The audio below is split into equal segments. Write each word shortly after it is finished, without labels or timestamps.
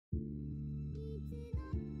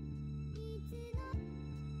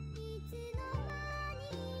My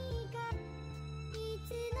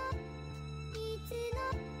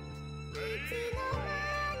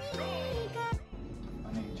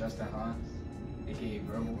name is Justin Hines, aka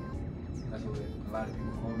Verbal. That's what a lot of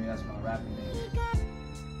people call me. That's my rapping name.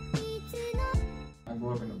 I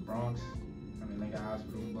grew up in the Bronx. I'm in Lincoln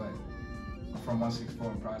Hospital, but I'm from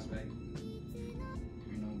 164 in Prospect.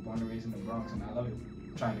 You know, born and raised in the Bronx, and I love it.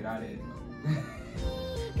 I'm trying to get out of it.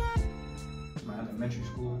 My elementary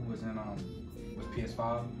school was in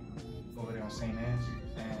PS5 over there on St. Anne's,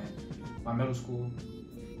 and my middle school,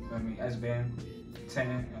 S-Band, 10,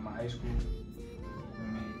 and my high school,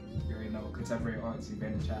 you already know, contemporary arts,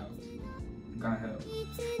 Evander Childs, Gun Hill.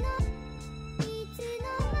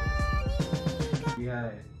 We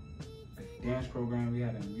had a dance program, we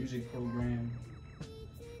had a music program,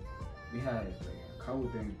 we had like a couple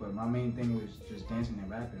things, but my main thing was just dancing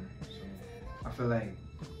and rapping. So I feel like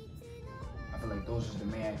those are the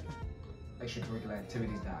main extracurricular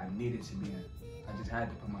activities that I needed to be in. I just had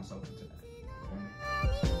to put myself into that.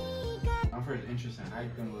 My first interest in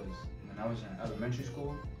acting was when I was in elementary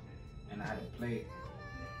school, and I had a play,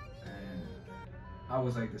 and I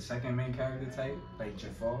was like the second main character type, like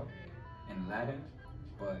Jafar in Aladdin,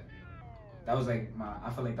 but that was like I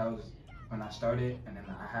feel like that was when I started, and then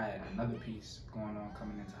I had another piece going on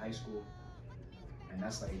coming into high school, and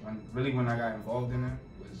that's like when I got involved in it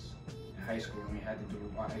was in high school when we had to do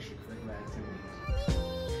our extracurricular activities.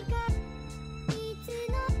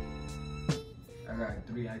 I got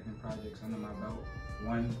 3 acting projects under my belt.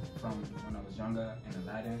 One from when I was younger in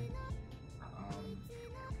Aladdin.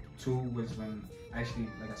 2 was when, actually,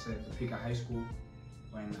 like I said, the peak of high school,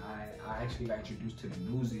 when I actually got introduced to the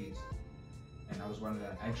Newsies, and I was one of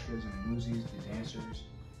the extras in the Newsies, the dancers,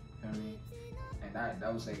 you know what I mean? And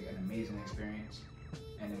that was like an amazing experience.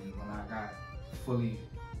 And then when I got fully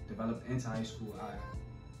developed into high school, I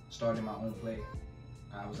started my own play.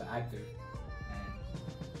 I was an actor,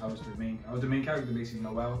 and I was the main character, basically.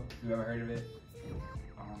 Noel, if you ever heard of it.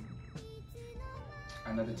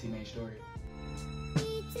 Another Teenage Story.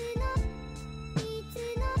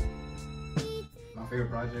 My favorite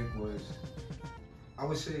project was, I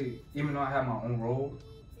would say, even though I had my own role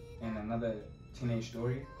in Another Teenage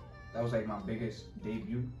Story, that was like my biggest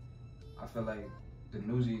debut. I feel like the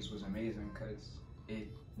Newsies was amazing because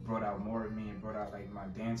it brought out more of me. It brought out like my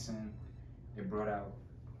dancing. It brought out,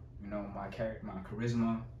 you know, my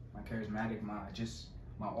charisma, my charismatic,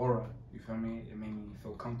 my aura. You feel me? It made me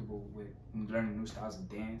feel comfortable with learning new styles of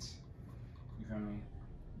dance. You feel me?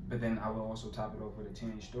 But then I would also top it off with a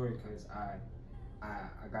Teenage Story because I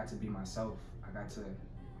got to be myself. I got to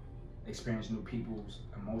experience new people's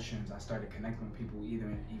emotions. I started connecting with people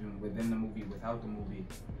even within the movie, without the movie.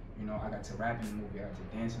 You know, I got to rap in the movie, I got to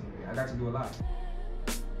dance in the movie. I got to do a lot.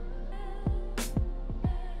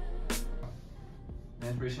 The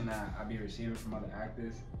inspiration that I be receiving from other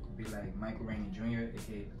actors would be like Michael Rainey Jr.,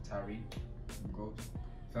 aka Tariq from Ghost.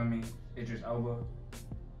 Feel me? Idris Elba.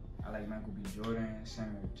 I like Michael B. Jordan,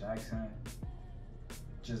 Samuel Jackson.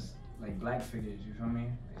 Just like black figures, you feel me?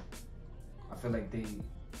 Like, I feel like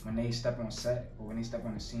when they step on set or when they step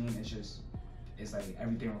on the scene, it's like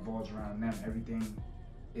everything revolves around them. Everything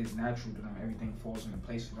is natural to them. Everything falls into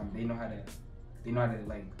place for them. They know how to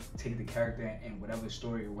like take the character in whatever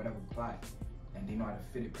story or whatever plot, and they know how to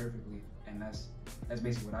fit it perfectly. And that's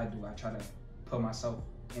basically what I do. I try to put myself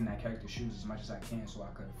in that character's shoes as much as I can so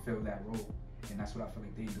I could fill that role. And that's what I feel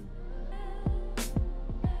like they do.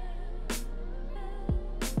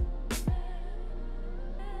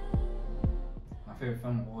 My favorite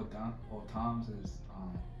film of all times is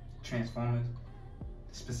Transformers.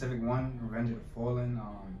 The specific one, Revenge of the Fallen,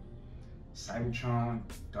 Cybertron,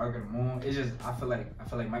 Dark of the Moon. It's just I feel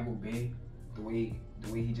like Michael Bay, the way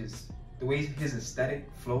his aesthetic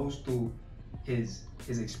flows through his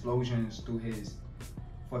explosions, through his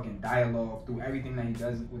fucking dialogue, through everything that he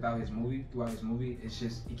does throughout his movie, it's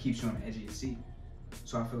just, it keeps you on the edge of your seat.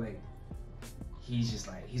 So I feel like he's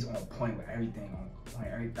on point with everything.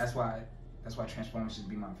 That's why Transformers should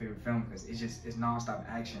be my favorite film, because it's non-stop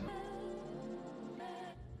action.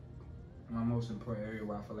 My most important area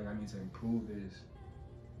where I feel like I need to improve is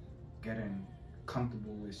getting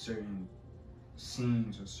comfortable with certain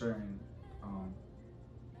scenes or certain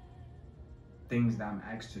things that I'm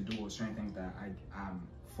asked to do, or certain things that I'm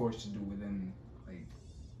forced to do within like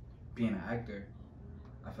being an actor.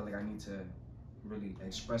 I feel like I need to really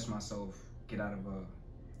express myself, get out of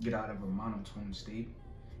a monotone state,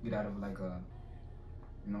 get out of like a,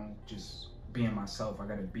 you know, just being myself. I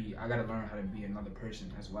gotta learn how to be another person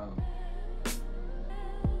as well.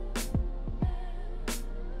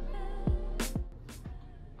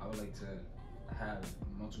 I would like to have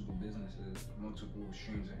multiple businesses, multiple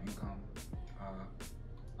streams of income,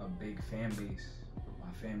 a big fan base.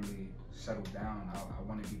 My family settled down. I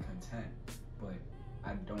want to be content, but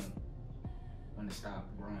I don't want to stop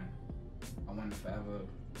growing. I want to forever,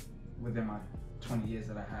 within my 20 years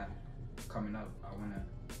that I have coming up, I want to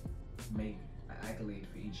make an accolade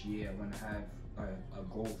for each year. I want to have a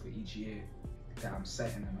goal for each year that I'm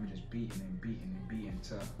setting, and I'm just beating and beating and beating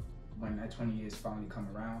till when that 20 years finally come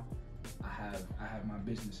around, I have my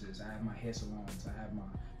businesses, I have my hair salons, I have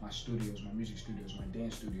my studios, my music studios, my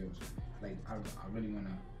dance studios. Like I really want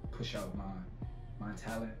to push out my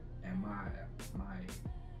talent and my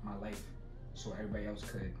life, so everybody else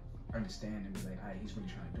could understand and be like, "Hey, he's really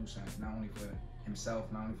trying to do something, not only for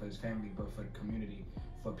himself, not only for his family, but for the community,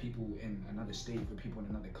 for people in another state, for people in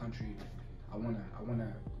another country." I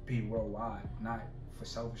wanna be worldwide, not for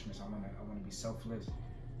selfishness. I wanna be selfless.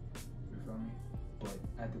 You feel me? But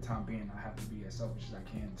at the time being, I have to be as selfish as I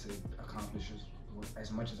can to accomplish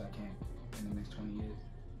as much as I can in the next 20 years.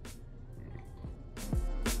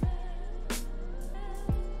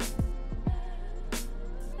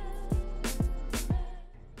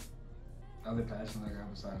 Other passion like I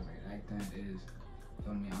have besides like acting is,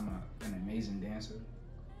 feel me, I'm an amazing dancer.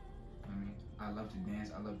 I mean, I love to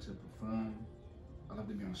dance, I love to perform, I love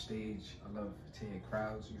to be on stage, I love to hit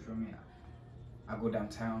crowds, you feel me? I go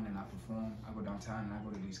downtown and I perform, I go downtown and I go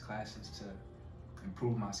to these classes to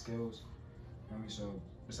improve my skills, you feel me? So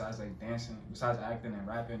besides like dancing, besides acting and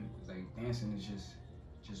rapping, it's like dancing is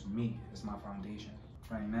just me, it's my foundation.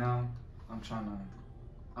 Right now, I'm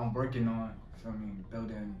working on, feel me,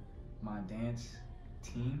 building my dance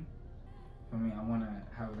team. I mean, I want to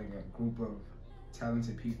have like a group of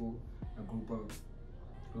talented people, a group of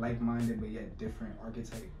like-minded but yet different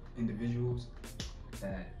archetype individuals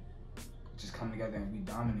that just come together and we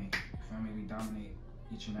dominate. You feel me? We dominate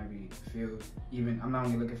each and every field. Even I'm not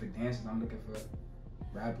only looking for dancers, I'm looking for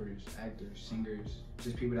rappers, actors, singers,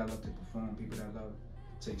 just people that love to perform, people that love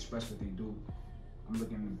to express what they do. I'm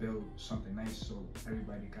looking to build something nice so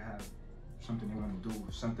everybody can have something they want to do,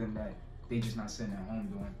 something that they just not sitting at home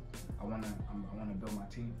doing. I wanna build my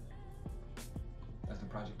team. That's the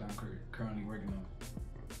project I'm currently working on.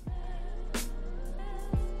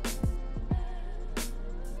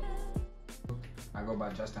 I go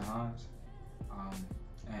by Justin Hines,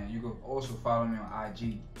 and you can also follow me on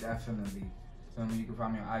IG. Definitely, you can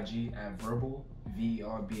find me on IG at verbal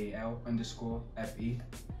VERBAL_FE,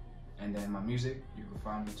 and then my music you can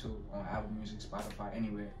find me too on Apple Music, Spotify,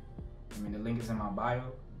 anywhere. I mean, the link is in my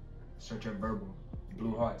bio. Search up Verbal.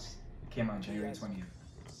 Blue Hearts. It came out January 20th.